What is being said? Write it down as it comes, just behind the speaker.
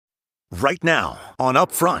Right now on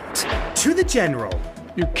Upfront. To the General.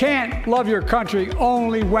 You can't love your country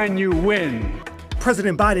only when you win.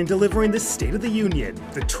 President Biden delivering the State of the Union.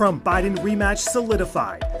 The Trump-Biden rematch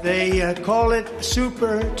solidified. They call it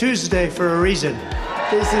Super Tuesday for a reason.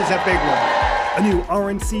 This is a big one. A new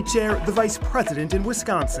RNC chair, the vice president in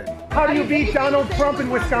Wisconsin. How do you beat Donald Trump in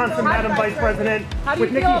Wisconsin, Madam Vice President,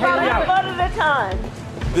 with Nikki Haley out? Vote at a time.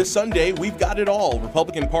 This Sunday, we've got it all.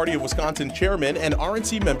 Republican Party of Wisconsin Chairman and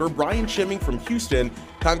RNC member Brian Schimming from Houston,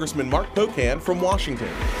 Congressman Mark Pocan from Washington.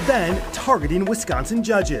 Then targeting Wisconsin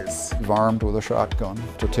judges. Armed with a shotgun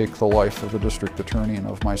to take the life of the district attorney and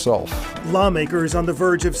of myself. Lawmakers on the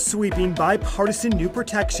verge of sweeping bipartisan new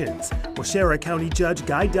protections. Will Sheriff County Judge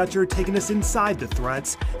Guy Dutcher taking us inside the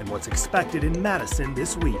threats and what's expected in Madison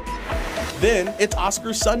this week. Then it's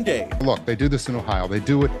Oscar Sunday. Look, they do this in Ohio, they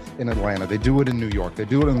do it in Atlanta, they do it in New York, they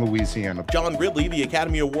do it in Louisiana. John Ridley, the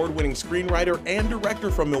Academy Award-winning screenwriter and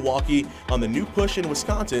director from Milwaukee, on the new push in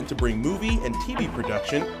Wisconsin to bring movie and TV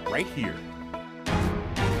production right here.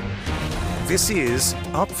 This is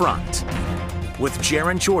Upfront with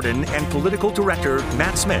Jaron Jordan and political director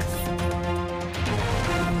Matt Smith.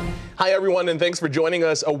 Hi, everyone, and thanks for joining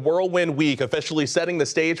us. A whirlwind week, officially setting the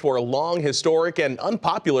stage for a long, historic, and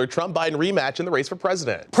unpopular Trump-Biden rematch in the race for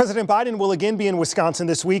president. President Biden will again be in Wisconsin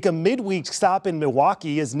this week, a midweek stop in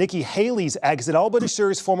Milwaukee as Nikki Haley's exit all but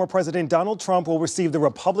assures former President Donald Trump will receive the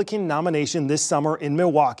Republican nomination this summer in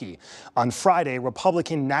Milwaukee. On Friday,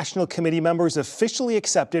 Republican National Committee members officially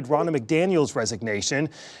accepted Ronna McDaniel's resignation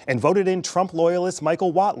and voted in Trump loyalist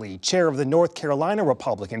Michael Whatley, chair of the North Carolina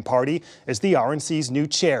Republican Party, as the RNC's new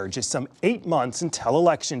chair, just some 8 months until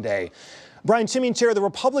Election Day. Brian Schimming, chair of the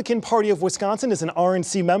Republican Party of Wisconsin, is an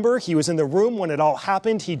RNC member. He was in the room when it all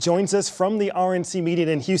happened. He joins us from the RNC meeting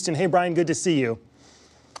in Houston. Hey, Brian, good to see you.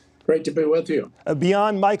 Great to be with you.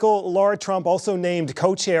 Beyond Michael, Laura Trump also named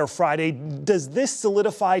co-chair Friday. Does this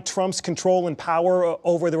solidify Trump's control and power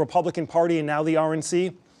over the Republican Party and now the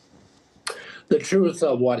RNC? The truth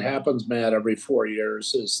of what happens, Matt, every 4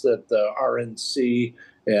 years is that the RNC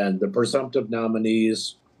and the presumptive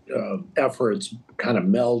nominees' efforts kind of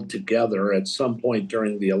meld together at some point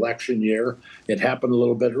during the election year. It happened a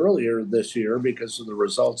little bit earlier this year because of the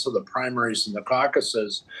results of the primaries and the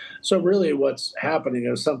caucuses. So really what's happening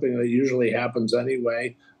is something that usually happens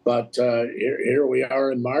anyway. But here we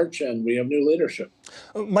are in March, and we have new leadership.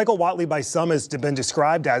 Michael Whatley, by some, has been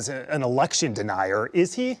described as an election denier.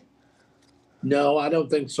 Is he? No, I don't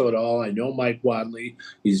think so at all. I know Mike Whatley.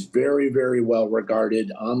 He's very, very well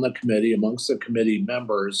regarded on the committee, amongst the committee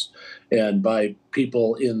members, and by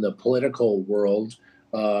people in the political world.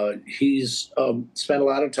 He's spent a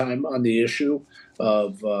lot of time on the issue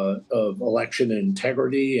of election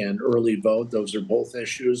integrity and early vote. Those are both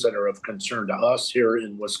issues that are of concern to us here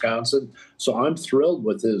in Wisconsin. So I'm thrilled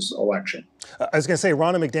with his election. I was going to say,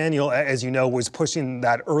 Ronna McDaniel, as you know, was pushing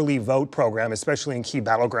that early vote program, especially in key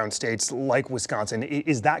battleground states like Wisconsin.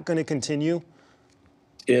 Is that going to continue?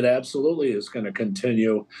 It absolutely is going to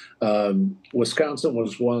continue. Wisconsin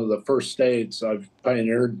was one of the first states I've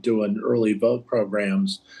pioneered doing early vote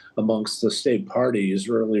programs amongst the state parties.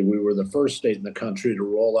 Really, we were the first state in the country to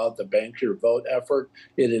roll out the Bank Your Vote effort.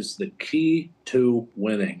 It is the key to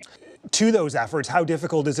winning. To those efforts, how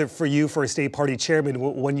difficult is it for you, for a state party chairman,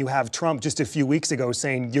 when you have Trump just a few weeks ago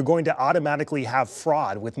saying you're going to automatically have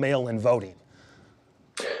fraud with mail-in voting?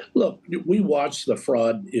 Look, we watch the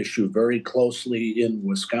fraud issue very closely in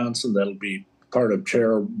Wisconsin. That'll be part of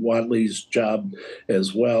Chair Whatley's job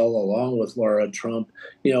as well, along with Laura Trump.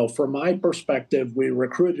 You know, from my perspective, we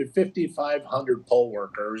recruited 5,500 poll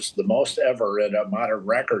workers, the most ever at a modern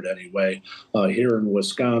record anyway, here in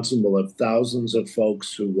Wisconsin. We'll have thousands of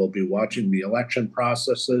folks who will be watching the election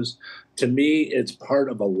processes. To me, it's part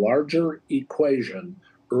of a larger equation,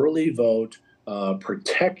 early vote,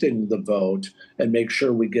 protecting the vote, and make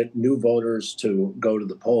sure we get new voters to go to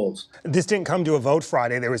the polls. This didn't come to a vote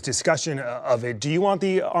Friday. There was discussion of it. Do you want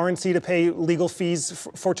the RNC to pay legal fees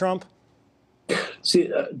for Trump? See,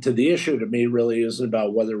 to the issue to me really isn't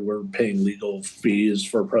about whether we're paying legal fees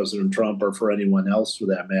for President Trump or for anyone else for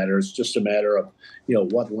that matter. It's just a matter of, you know,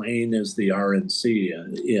 what lane is the RNC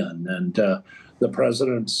in? And the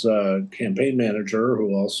president's campaign manager,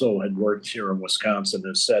 who also had worked here in Wisconsin,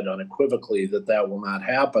 has said unequivocally that that will not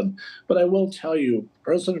happen. But I will tell you,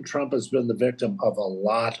 President Trump has been the victim of a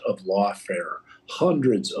lot of lawfare,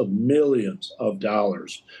 hundreds of millions of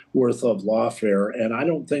dollars worth of lawfare. And I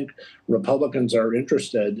don't think Republicans are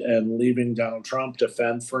interested in leaving Donald Trump to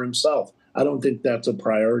fend for himself. I don't think that's a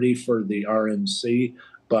priority for the RNC.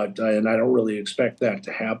 And I don't really expect that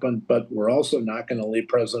to happen. But we're also not going to leave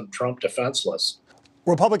President Trump defenseless.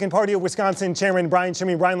 Republican Party of Wisconsin Chairman Brian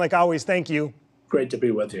Schimming. Brian, like always, thank you. Great to be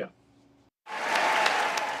with you.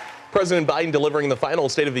 President Biden delivering the final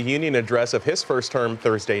State of the Union address of his first term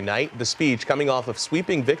Thursday night. The speech coming off of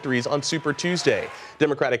sweeping victories on Super Tuesday.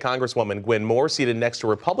 Democratic Congresswoman Gwen Moore seated next to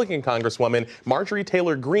Republican Congresswoman Marjorie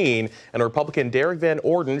Taylor Greene and Republican Derek Van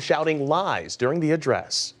Orden shouting lies during the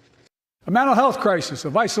address. A mental health crisis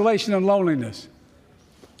of isolation and loneliness.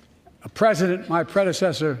 A president, my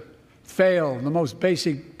predecessor, failed the most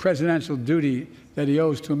basic presidential duty that he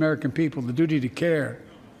owes to American people, the duty to care.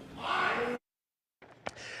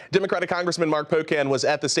 Democratic Congressman Mark Pocan was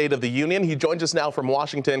at the State of the Union. He joins us now from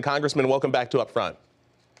Washington. Congressman, welcome back to Upfront.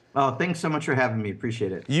 Oh, thanks so much for having me.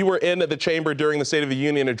 Appreciate it. You were in the chamber during the State of the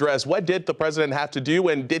Union address. What did the president have to do,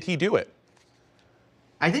 and did he do it?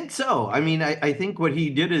 I think so. I mean, I think what he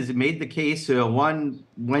did is made the case, one,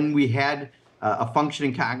 when we had a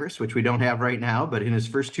functioning Congress, which we don't have right now, but in his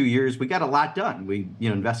first 2 years, we got a lot done. We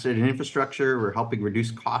invested in infrastructure. We're helping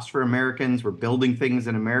reduce costs for Americans. We're building things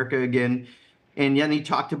in America again. And then he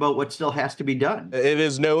talked about what still has to be done. It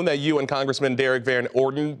is known that you and Congressman Derek Van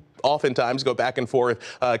Orden oftentimes go back and forth,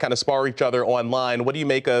 kind of spar each other online. What do you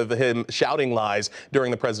make of him shouting lies during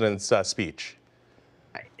the president's speech?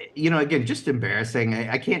 Again, just embarrassing.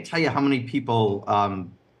 I can't tell you how many people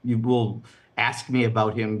you will ask me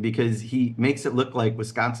about him because he makes it look like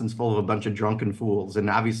Wisconsin's full of a bunch of drunken fools. And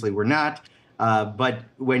obviously we're not. But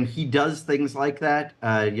when he does things like that,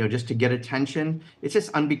 just to get attention, it's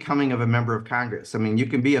just unbecoming of a member of Congress. I mean, you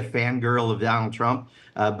can be a fangirl of Donald Trump,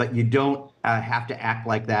 but you don't have to act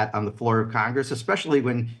like that on the floor of Congress, especially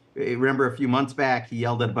when, remember a few months back, he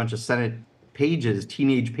yelled at a bunch of Senate pages,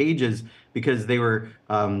 teenage pages, because they were,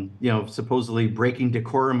 supposedly breaking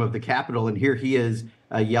decorum of the Capitol. And here he is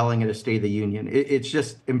yelling at a State of the Union. It's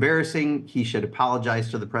just embarrassing. He should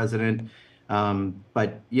apologize to the president.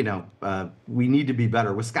 But we need to be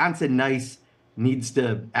better. Wisconsin nice needs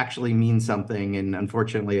to actually mean something, and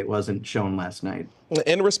unfortunately it wasn't shown last night.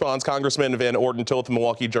 In response, Congressman Van Orden told the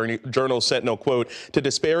Milwaukee Journal-Sentinel, quote, "To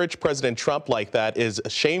disparage President Trump like that is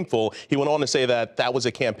shameful." He went on to say that that was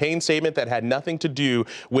a campaign statement that had nothing to do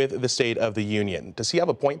with the State of the Union. Does he have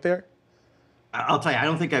a point there? I'll tell you, I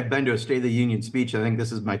don't think I've been to a State of the Union speech. I think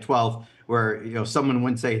this is my 12th, where someone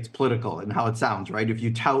wouldn't say it's political and how it sounds, right? If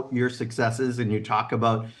you tout your successes and you talk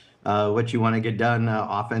about what you want to get done,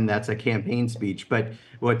 often that's a campaign speech. But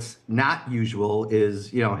what's not usual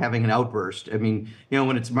is having an outburst. I mean,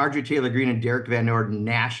 when it's Marjorie Taylor Greene and Derek Van Orden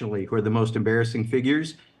nationally who are the most embarrassing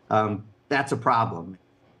figures, that's a problem.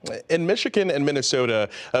 In Michigan and Minnesota,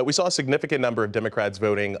 we saw a significant number of Democrats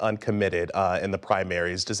voting uncommitted in the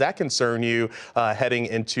primaries. Does that concern you heading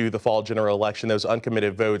into the fall general election, those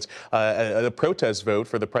uncommitted votes, a protest vote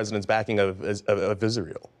for the president's backing of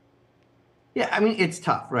Israel? Yeah, I mean, it's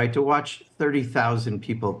tough, right, to watch 30,000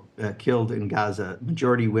 people killed in Gaza,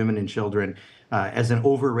 majority women and children, as an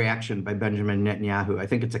overreaction by Benjamin Netanyahu. I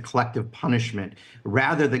think it's a collective punishment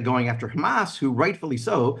rather than going after Hamas, who rightfully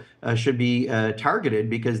so should be targeted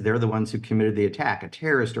because they're the ones who committed the attack, a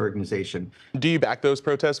terrorist organization. Do you back those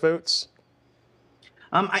protest votes?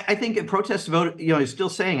 I think a protest vote, is still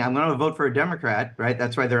saying I'm going to vote for a Democrat, right?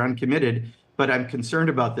 That's why they're uncommitted. But I'm concerned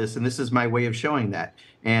about this, and this is my way of showing that.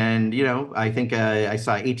 And, I think I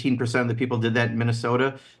saw 18% of the people did that in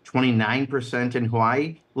Minnesota, 29% in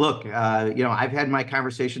Hawaii. Look, I've had my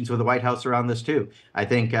conversations with the White House around this, too. I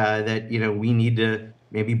think that, we need to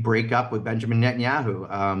maybe break up with Benjamin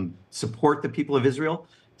Netanyahu, support the people of Israel,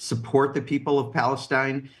 support the people of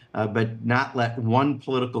Palestine, but not let one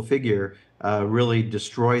political figure really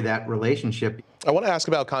destroy that relationship. I want to ask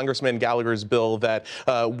about Congressman Gallagher's bill that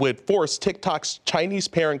would force TikTok's Chinese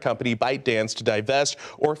parent company ByteDance to divest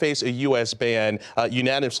or face a U.S. ban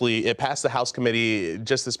unanimously. It passed the House committee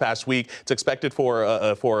just this past week. It's expected for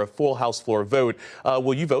a full House floor vote.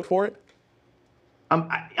 Will you vote for it?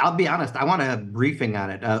 I'll be honest, I want a briefing on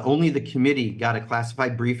it. Only the committee got a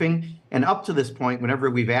classified briefing. And up to this point, whenever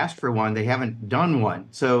we've asked for one, they haven't done one.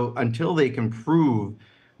 So until they can prove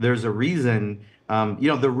there's a reason,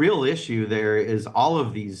 the real issue there is all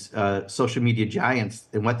of these social media giants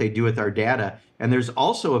and what they do with our data. And there's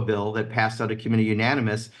also a bill that passed out of committee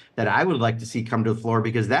unanimous that I would like to see come to the floor,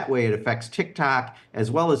 because that way it affects TikTok as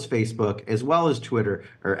well as Facebook, as well as Twitter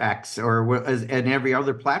or X and every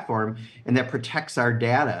other platform, and that protects our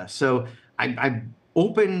data. So I'm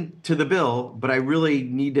open to the bill, but I really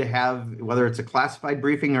need to have, whether it's a classified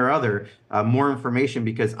briefing or other, more information,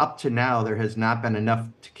 because up to now there has not been enough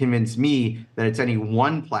to convince me that it's any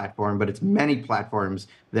one platform, but it's many platforms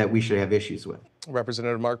that we should have issues with.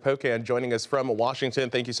 Representative Mark Pocan joining us from Washington.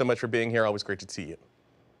 Thank you so much for being here. Always great to see you.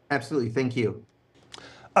 Absolutely. Thank you.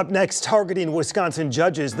 Up next, targeting Wisconsin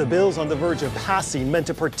judges, the bill's on the verge of passing, meant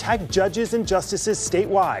to protect judges and justices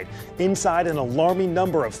statewide. Inside, an alarming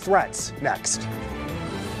number of threats. Next.